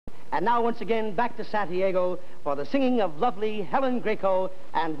And now, once again, back to Santiago for the singing of lovely Helen Grayco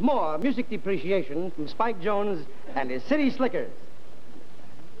and more music depreciation from Spike Jones and his City Slickers.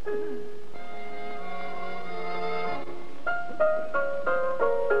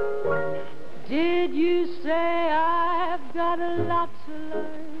 Did you say I've got a lot to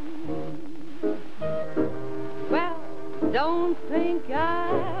learn? Well, don't think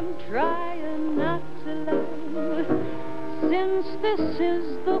I'm trying not to learn, since this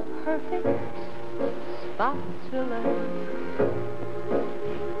is the perfect spot to learn.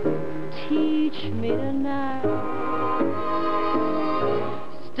 Teach me tonight,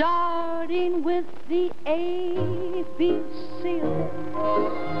 starting with the ABC of it,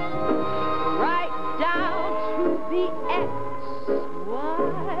 right down to the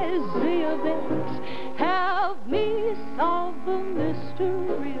XYZ of it. Help me solve the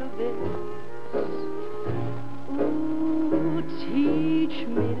mystery of it. Ooh, teach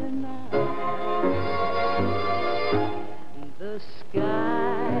me tonight. The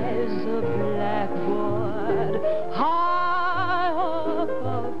sky's a blackboard high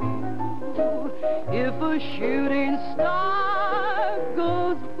above you. If a shooting star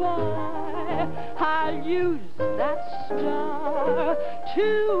goes by, I'll use that star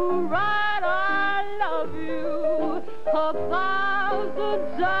to write I love you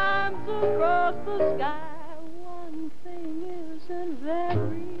 1,000 times across the sky. One thing isn't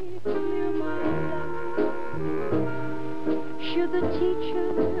very clear, my love. Should the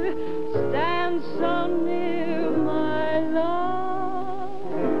teacher stand so near, my love?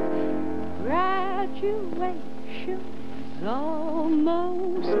 Graduation's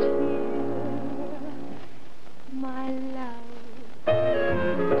almost here, my love.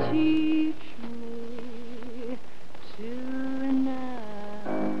 Teach me tonight.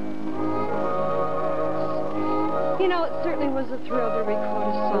 You know, it certainly was a thrill to record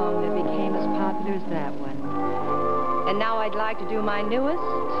a song that became as popular as that one. And now I'd like to do my newest,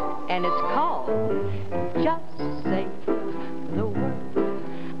 and it's called Just Say the Word.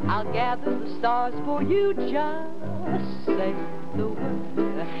 I'll gather the stars for you, just say the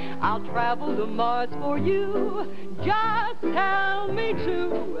word. I'll travel to Mars for you, just tell me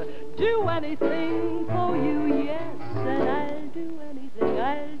to do anything for you, yes, and I'll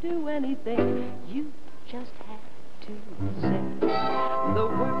do anything, you just have to say the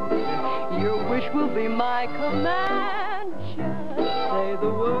word. Your wish will be my command, just say the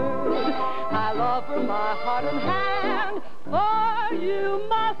word. I'll offer my heart and hand, for you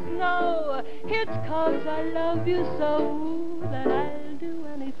must know it's 'cause I love you so that I'll do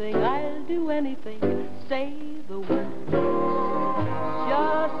anything, say the word.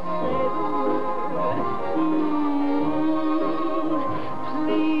 Just say the word.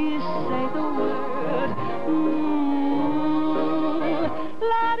 Please say the word.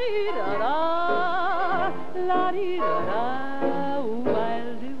 La-dee-da-da, la-dee-da-da. Oh,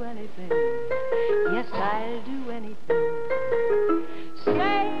 I'll do anything. Yes, I'll do anything.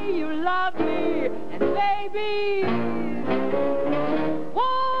 Say you love me, and baby,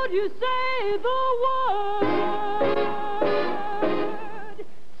 won't you say the word?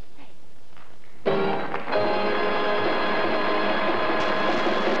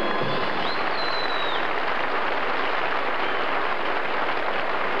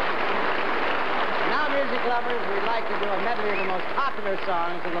 Now, music lovers, we'd like to do a medley of the most popular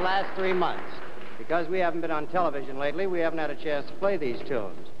songs of the last 3 months. Because we haven't been on television lately, we haven't had a chance to play these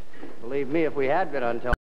tunes. Believe me, if we had been on television,